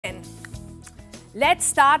Let's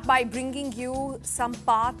start by bringing you some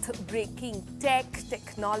path-breaking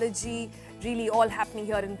technology, really all happening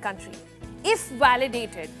here in country. If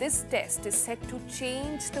validated, this test is set to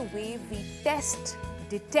change the way we test,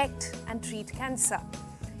 detect and treat cancer.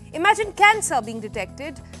 Imagine cancer being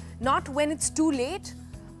detected not when it's too late,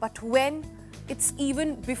 but when it's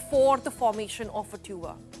even before the formation of a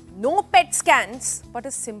tumor. No PET scans, but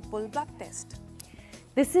a simple blood test.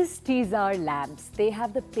 This is Tzar Labs. They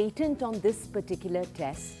have the patent on this particular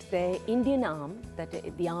test. Their Indian arm,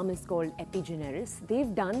 the arm is called Epigeneres.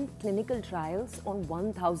 They've done clinical trials on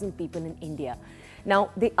 1,000 people in India. Now,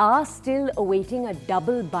 they are still awaiting a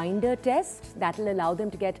double binder test that will allow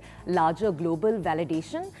them to get larger global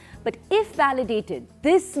validation. But if validated,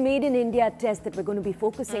 this Made in India test that we're going to be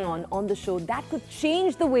focusing on the show, that could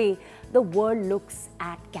change the way the world looks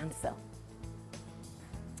at cancer.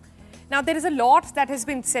 Now, there is a lot that has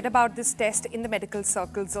been said about this test in the medical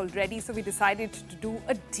circles already, so we decided to do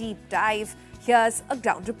a deep dive. Here's a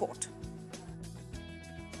ground report.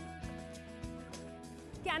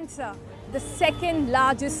 Cancer, the second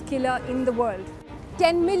largest killer in the world.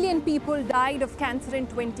 10 million people died of cancer in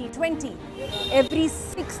 2020. Every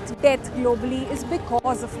sixth death globally is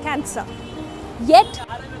because of cancer. Yet,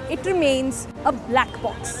 it remains a black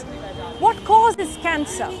box. What causes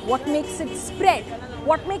cancer? What makes it spread?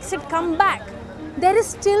 What makes it come back? There is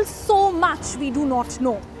still so much we do not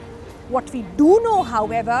know. What we do know,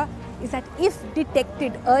 however, is that if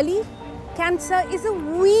detected early, cancer is a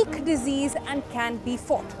weak disease and can be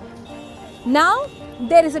fought. Now,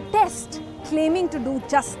 there is a test claiming to do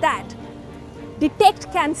just that.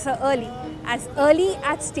 Detect cancer early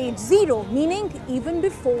as stage 0, meaning even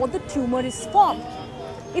before the tumor is formed.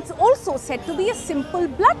 It's also said to be a simple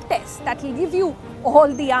blood test that will give you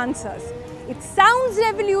all the answers. It sounds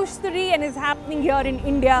revolutionary and is happening here in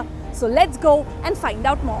India. So let's go and find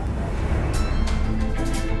out more.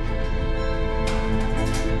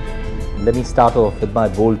 Let me start off with my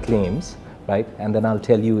bold claims, right? And then I'll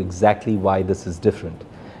tell you exactly why this is different.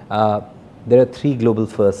 There are 3 global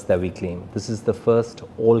firsts that we claim. This is the first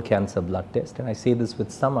all-cancer blood test, and I say this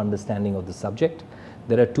with some understanding of the subject.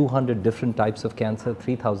 There are 200 different types of cancer,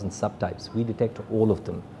 3,000 subtypes. We detect all of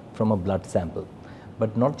them from a blood sample.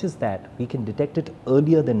 But not just that, we can detect it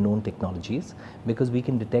earlier than known technologies because we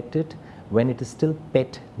can detect it when it is still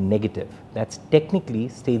PET negative. That's technically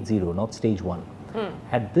stage 0, not stage 1.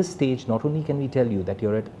 At this stage, not only can we tell you that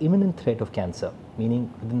you're at imminent threat of cancer,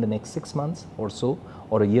 meaning within the next 6 months or so,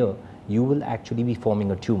 or a year, you will actually be forming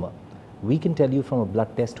a tumor. We can tell you from a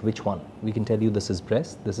blood test which one. We can tell you this is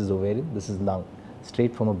breast, this is ovarian, this is lung,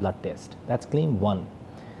 straight from a blood test. That's claim 1.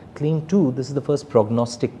 Claim 2, this is the first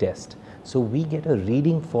prognostic test. So we get a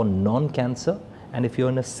reading for non-cancer, and if you're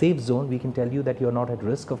in a safe zone, we can tell you that you're not at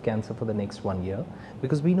risk of cancer for the next 1 year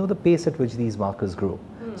because we know the pace at which these markers grow.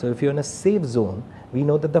 So if you're in a safe zone, we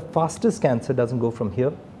know that the fastest cancer doesn't go from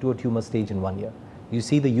here to a tumor stage in 1 year. You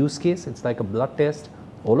see the use case, it's like a blood test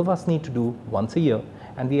all of us need to do once a year,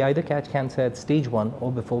 and we either catch cancer at stage 1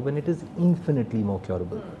 or before when it is infinitely more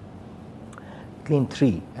curable. Claim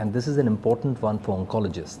 3, and this is an important one for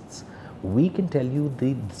oncologists. We can tell you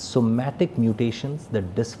the somatic mutations, the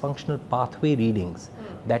dysfunctional pathway readings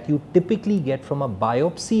that you typically get from a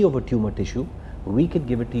biopsy of a tumor tissue. We could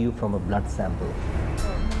give it to you from a blood sample.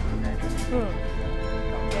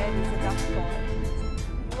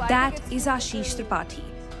 That is Ashish Tripathi,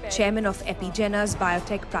 chairman of Epigeneres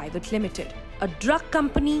Biotech Private Limited, a drug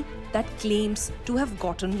company that claims to have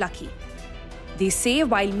gotten lucky. They say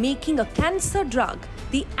while making a cancer drug,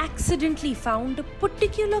 they accidentally found a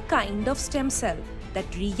particular kind of stem cell that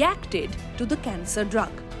reacted to the cancer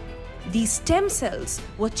drug. These stem cells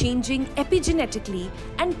were changing epigenetically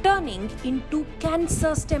and turning into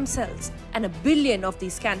cancer stem cells, and 1 billion of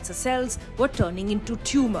these cancer cells were turning into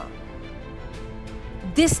tumor.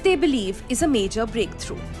 This, they believe, is a major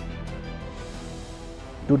breakthrough.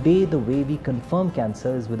 Today, the way we confirm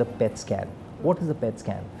cancer is with a PET scan. What is a PET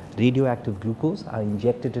scan? Radioactive glucose, I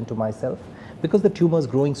inject it into myself. Because the tumor is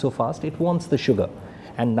growing so fast, it wants the sugar.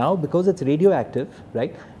 And now, because it's radioactive,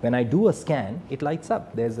 right, when I do a scan, it lights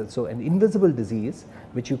up. So an invisible disease,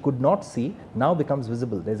 which you could not see, now becomes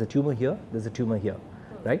visible. There's a tumor here, there's a tumor here,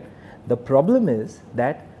 right? The problem is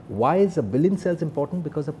that why is 1 billion cells important?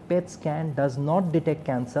 Because a PET scan does not detect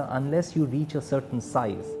cancer unless you reach a certain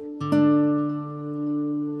size.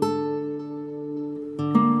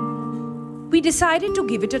 We decided to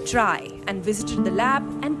give it a try and visited the lab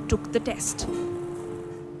and took the test.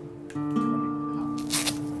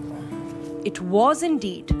 It was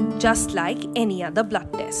indeed just like any other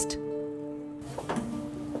blood test.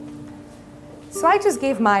 So I just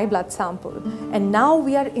gave my blood sample, and now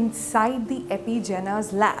we are inside the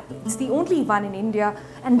Epigeneres lab. It's the only one in India,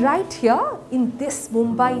 and right here in this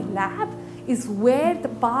Mumbai lab is where the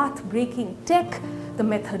path-breaking tech, the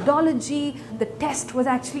methodology, the test was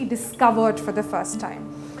actually discovered for the first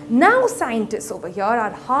time. Now scientists over here are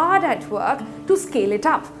hard at work to scale it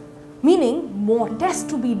up, meaning more tests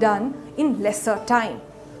to be done in lesser time.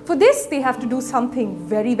 For this, they have to do something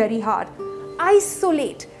very, very hard.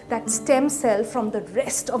 Isolate that stem cell from the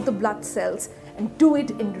rest of the blood cells and do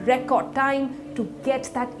it in record time to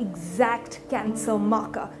get that exact cancer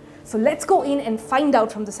marker. So let's go in and find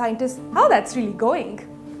out from the scientists how that's really going.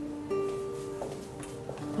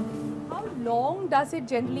 How long does it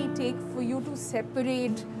generally take for you to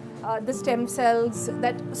separate the stem cells,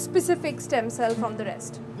 that specific stem cell from the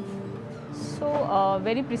rest? So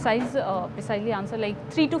very precisely answer, like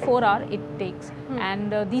 3 to 4 hours it takes,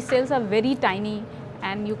 and these cells are very tiny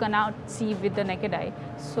and you cannot see with the naked eye.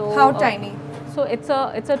 So how tiny? So it's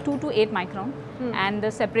a 2 to 8 micron, and the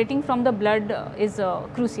separating from the blood is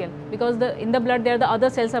crucial, because in the blood there the other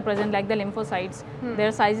cells are present, like the lymphocytes.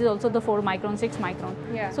 Their size is also the 4 micron, 6 micron.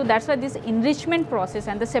 Yeah. So that's why this enrichment process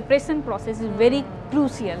and the separation process is very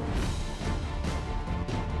crucial.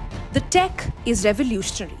 The tech is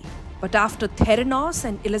revolutionary, but after Theranos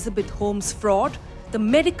and Elizabeth Holmes' fraud, the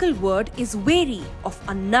medical world is wary of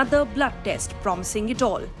another blood test promising it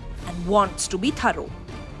all and wants to be thorough.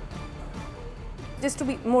 Just to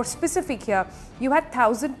be more specific here, you had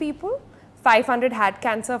 1,000 people, 500 had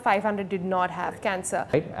cancer, 500 did not have cancer.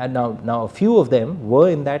 Right? And now a few of them were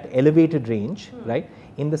in that elevated range, right,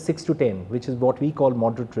 in the 6 to 10, which is what we call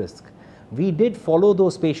moderate risk. We did follow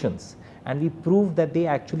those patients and we proved that they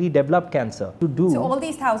actually developed cancer. So all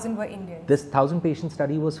these 1,000 were Indian? This 1,000 patient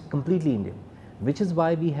study was completely Indian, which is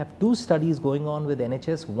why we have 2 studies going on with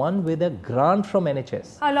NHS, one with a grant from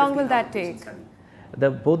NHS. How long will that take?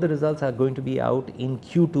 Both the results are going to be out in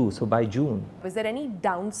Q2, so by June. Was there any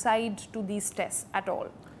downside to these tests at all?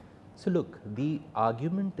 So look, the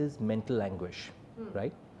argument is mental anguish,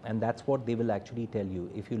 right? And that's what they will actually tell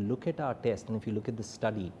you. If you look at our test and if you look at the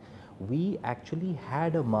study, we actually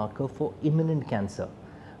had a marker for imminent cancer,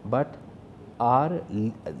 but our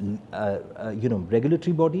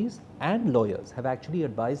regulatory bodies and lawyers have actually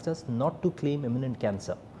advised us not to claim imminent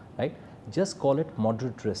cancer, right? Just call it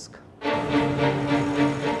moderate risk.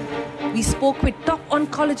 We spoke with top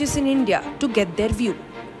oncologists in India to get their view.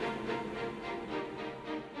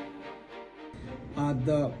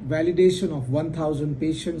 The validation of 1,000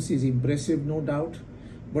 patients is impressive, no doubt.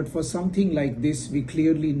 But for something like this, we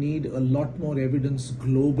clearly need a lot more evidence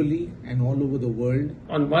globally and all over the world.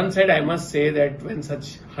 On one side, I must say that when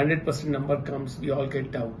such 100% number comes, we all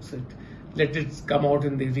get doubts. Let it come out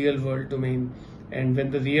in the real world domain. And when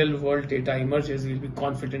the real world data emerges, we'll be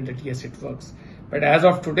confident that yes, it works. But as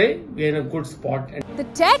of today, we are in a good spot. The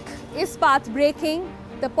tech is path-breaking,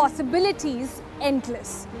 the possibilities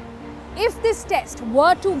endless. If this test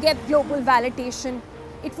were to get global validation,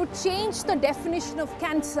 it would change the definition of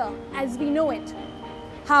cancer as we know it.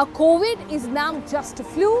 How COVID is now just a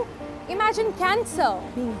flu, imagine cancer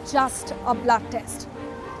being just a blood test.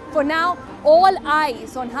 For now, all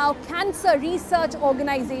eyes on how cancer research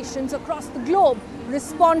organizations across the globe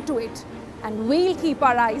respond to it, and we'll keep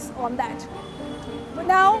our eyes on that. For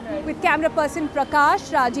now, with camera person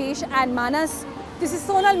Prakash, Rajesh and Manas, this is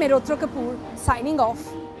Sonal Mehrotra Kapoor signing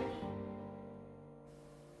off.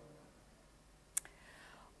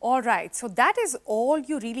 All right, so that is all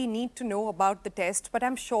you really need to know about the test, but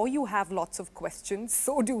I'm sure you have lots of questions.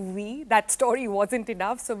 So do we. That story wasn't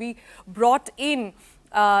enough, so we brought in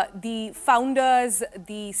the founders,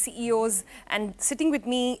 the CEOs, and sitting with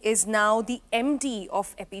me is now the MD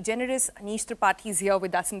of Epigeneres. Ashish Tripathi is here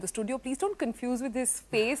with us in the studio. Please don't confuse with his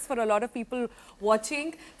face for a lot of people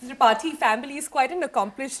watching. The Tripathi family is quite an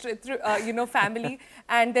accomplished, family,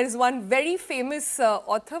 and there's one very famous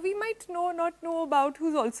author we might not know about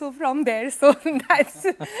who's also from there. So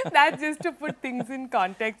that's just to put things in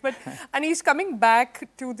context. But Ashish, coming back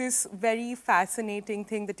to this very fascinating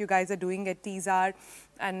thing that you guys are doing at Tzar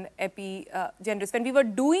and Epigeneres. When we were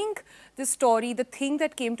doing this story, the thing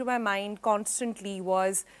that came to my mind constantly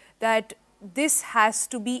was that this has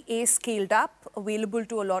to be scaled up, available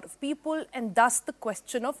to a lot of people, and thus the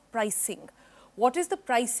question of pricing. What is the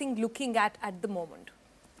pricing looking at the moment?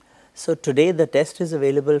 So today the test is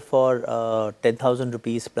available for 10,000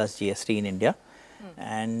 rupees plus GST in India,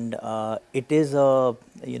 and it is a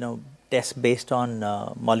test based on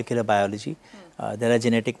molecular biology. There are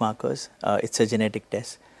genetic markers, it's a genetic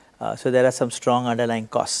test. So there are some strong underlying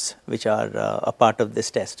costs which are a part of this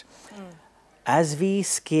test. as we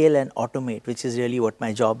scale and automate, which is really what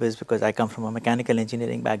my job is because I come from a mechanical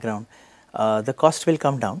engineering background, the cost will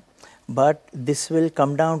come down, but this will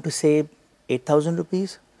come down to say 8,000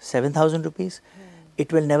 rupees, 7,000 rupees.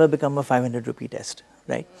 It will never become a 500 rupee test,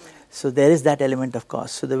 right? So there is that element of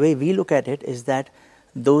cost. So the way we look at it is that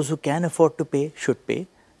those who can afford to pay should pay,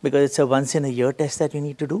 because it's a once in a year test that you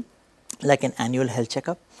need to do, like an annual health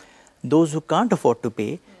checkup. Those who can't afford to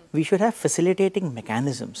pay, we should have facilitating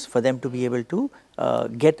mechanisms for them to be able to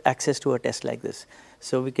get access to a test like this.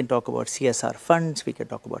 So we can talk about CSR funds, we can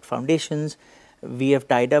talk about foundations. We have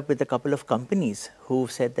tied up with a couple of companies who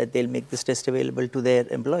said that they'll make this test available to their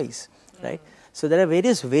employees, right? So there are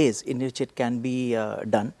various ways in which it can be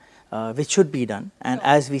done, which should be done, and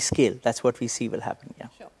as we scale, that's what we see will happen. Yeah.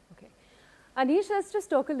 Sure. Okay. Anish, let's just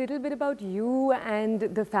talk a little bit about you and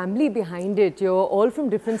the family behind it. You're all from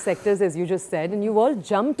different sectors, as you just said, and you've all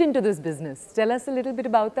jumped into this business. Tell us a little bit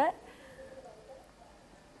about that.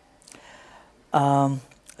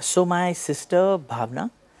 So my sister Bhavna,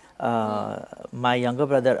 my younger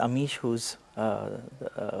brother Amish, who's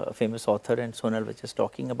a famous author, and Sonal was just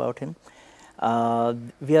talking about him.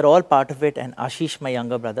 We are all part of it, and Ashish, my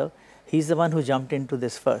younger brother, he's the one who jumped into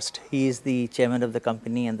this first. He is the chairman of the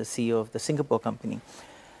company and the CEO of the Singapore company.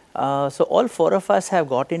 So all four of us have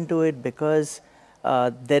got into it because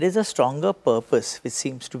there is a stronger purpose which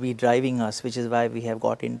seems to be driving us, which is why we have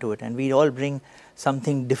got into it, and we all bring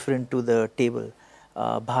something different to the table.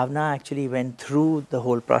 Bhavna actually went through the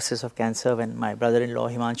whole process of cancer when my brother-in-law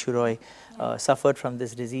Himanshu Roy suffered from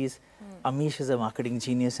this disease. Amish is a marketing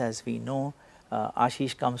genius, as we know.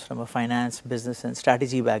 Ashish comes from a finance, business and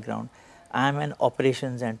strategy background. I'm an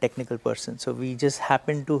operations and technical person. So we just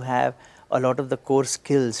happen to have a lot of the core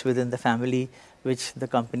skills within the family which the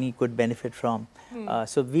company could benefit from.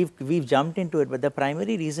 So we've jumped into it, but the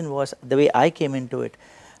primary reason was, the way I came into it,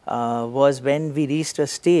 was when we reached a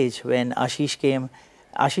stage when Ashish and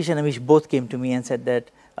Amish both came to me and said that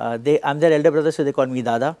I'm their elder brother, so they call me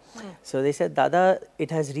Dada. So they said, Dada, it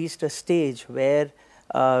has reached a stage where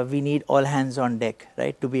we need all hands on deck,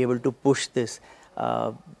 right, to be able to push this.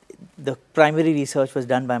 The primary research was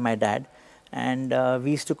done by my dad, and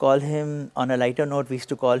we used to call him, on a lighter note, we used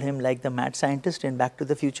to call him like the mad scientist in Back to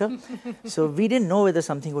the Future. So we didn't know whether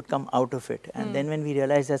something would come out of it, and then when we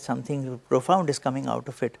realized that something profound is coming out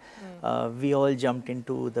of it, we all jumped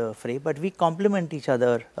into the fray, but we complement each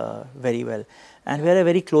other very well, and we're a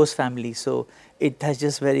very close family, so it has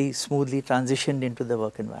just very smoothly transitioned into the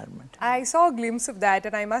work environment. I saw a glimpse of that,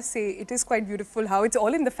 and I must say it is quite beautiful how it's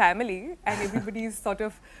all in the family and everybody is sort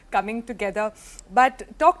of coming together.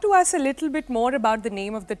 But talk to us a little bit more about the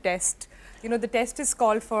name of the test. You know, the test is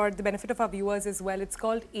called, for the benefit of our viewers as well, it's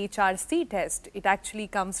called HRC test. It actually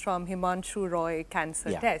comes from Himanshu Roy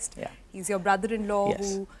Cancer test. He's your brother-in-law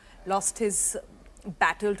who lost his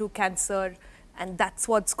battle to cancer, and that's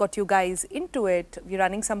what's got you guys into it. We're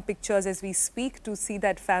running some pictures as we speak to see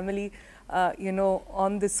that family, you know,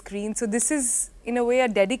 on the screen. So this is in a way a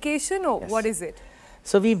dedication, or what is it?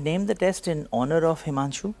 So we've named the test in honor of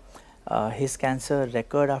Himanshu. His cancer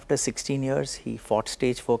record after 16 years, he fought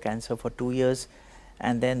stage 4 cancer for 2 years,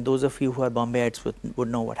 and then those of you who are Bombayites would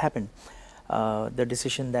know what happened. The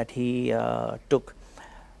decision that he took.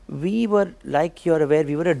 We were, like you're aware,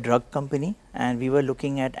 we were a drug company, and we were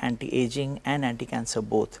looking at anti-aging and anti-cancer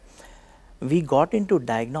both. We got into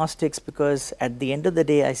diagnostics because at the end of the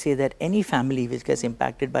day, I say that any family which gets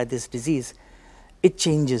impacted by this disease, it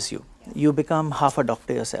changes you. You become half a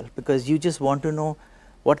doctor yourself because you just want to know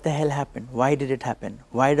what the hell happened, why did it happen,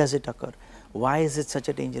 why does it occur, why is it such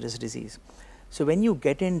a dangerous disease. So when you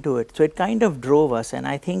get into it, so it kind of drove us, and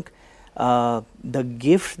I think the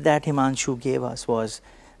gift that Himanshu gave us was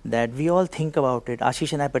that we all think about it,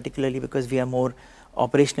 Ashish and I particularly, because we are more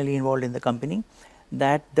operationally involved in the company,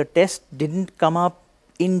 that the test didn't come up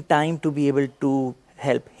in time to be able to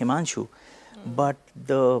help Himanshu, but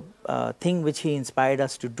the thing which he inspired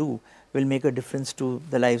us to do will make a difference to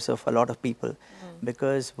the lives of a lot of people.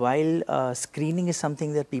 Because while screening is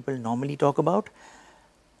something that people normally talk about,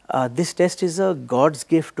 this test is a God's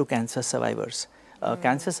gift to cancer survivors.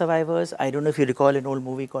 Cancer survivors, I don't know if you recall an old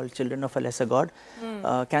movie called Children of a Lesser God.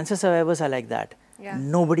 Cancer survivors are like that.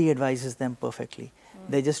 Nobody advises them perfectly.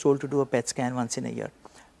 They're just told to do a PET scan once in a year.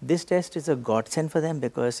 This test is a godsend for them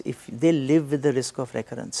because if they live with the risk of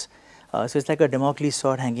recurrence, so it's like a Damocles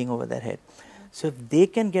sword hanging over their head. So if they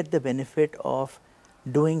can get the benefit of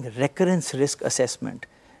doing recurrence risk assessment,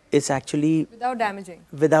 it's actually without damaging.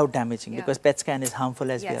 Without damaging, because PET scan is harmful,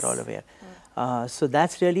 as we are all aware. So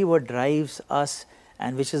that's really what drives us,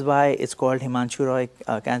 and which is why it's called Himanshu Roy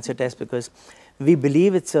Cancer Test, because we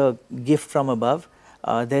believe it's a gift from above.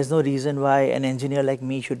 There's no reason why an engineer like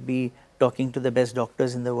me should be talking to the best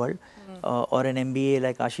doctors in the world, or an MBA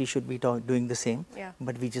like Ashish should be doing the same,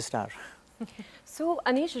 but we just are. So,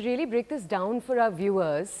 Anish, really break this down for our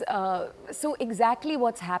viewers. So, exactly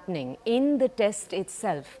what's happening in the test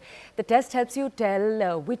itself. The test helps you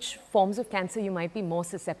tell which forms of cancer you might be more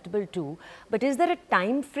susceptible to. But is there a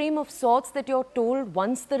time frame of sorts that you're told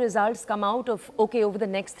once the results come out of, okay, over the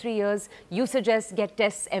next 3 years, you suggest get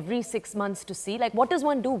tests every 6 months to see? Like, what does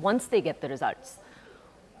one do once they get the results?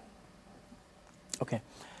 Okay.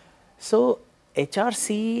 So,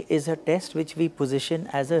 HRC is a test which we position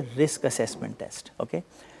as a risk assessment test, okay.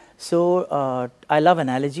 So, I love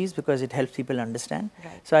analogies because it helps people understand.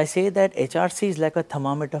 Right. So, I say that HRC is like a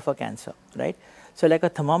thermometer for cancer, right. So, like a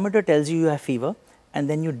thermometer tells you you have fever, and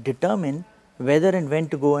then you determine whether and when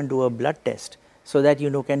to go and do a blood test, so that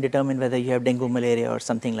you can determine whether you have dengue, malaria or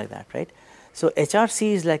something like that, right. So,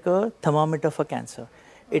 HRC is like a thermometer for cancer.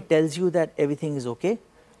 It tells you that everything is okay,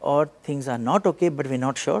 or things are not okay but we are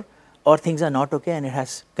not sure, or things are not okay and it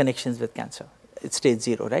has connections with cancer. It's stage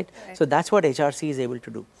 0, right? So, that's what HRC is able to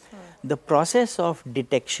do. The process of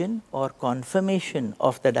detection or confirmation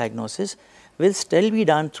of the diagnosis will still be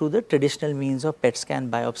done through the traditional means of PET scan,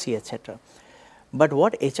 biopsy, etc. But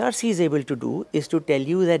what HRC is able to do is to tell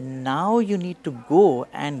you that now you need to go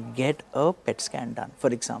and get a PET scan done, for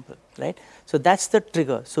example, right? So, that's the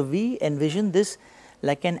trigger. So, we envision this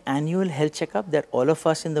like an annual health checkup that all of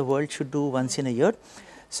us in the world should do once in a year.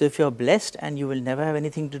 So, if you are blessed and you will never have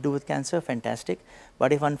anything to do with cancer, fantastic.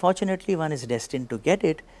 But if unfortunately one is destined to get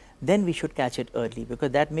it, then we should catch it early,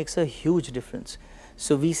 because that makes a huge difference.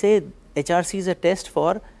 So, we say HRC is a test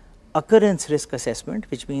for occurrence risk assessment,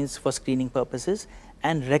 which means for screening purposes,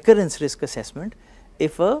 and recurrence risk assessment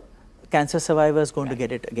if a cancer survivor is going to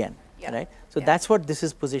get it again, right. So, that's what this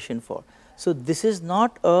is positioned for. So, this is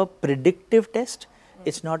not a predictive test,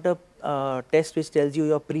 it's not a test which tells you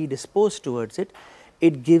you are predisposed towards it.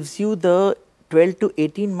 It gives you the 12 to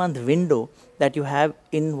 18 month window that you have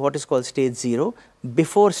in what is called stage 0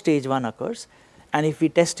 before stage 1 occurs, and if we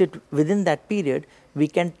test it within that period, we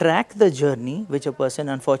can track the journey which a person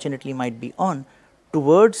unfortunately might be on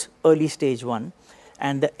towards early stage 1,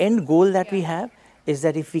 and the end goal that we have is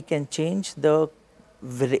that if we can change the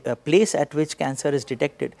place at which cancer is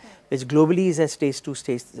detected, which globally is at stage 2,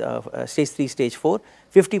 stage 3, stage 4,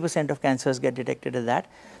 50% of cancers get detected at that.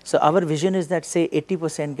 So, our vision is that say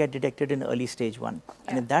 80% get detected in early stage 1,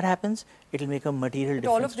 and if that happens, it will make a material difference.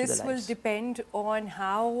 All of this will depend on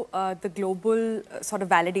how the global sort of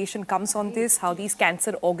validation comes on this, how these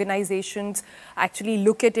cancer organizations actually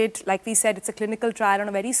look at it. Like we said, it's a clinical trial on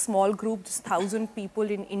a very small group, just 1,000 people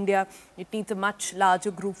in India. It needs a much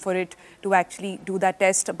larger group for it to actually do that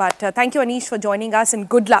test. But thank you, Anish, for joining us, and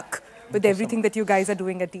good luck with everything that you guys are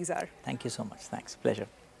doing at Tzar. Thank you so much. Thanks. Pleasure.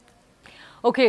 Okay.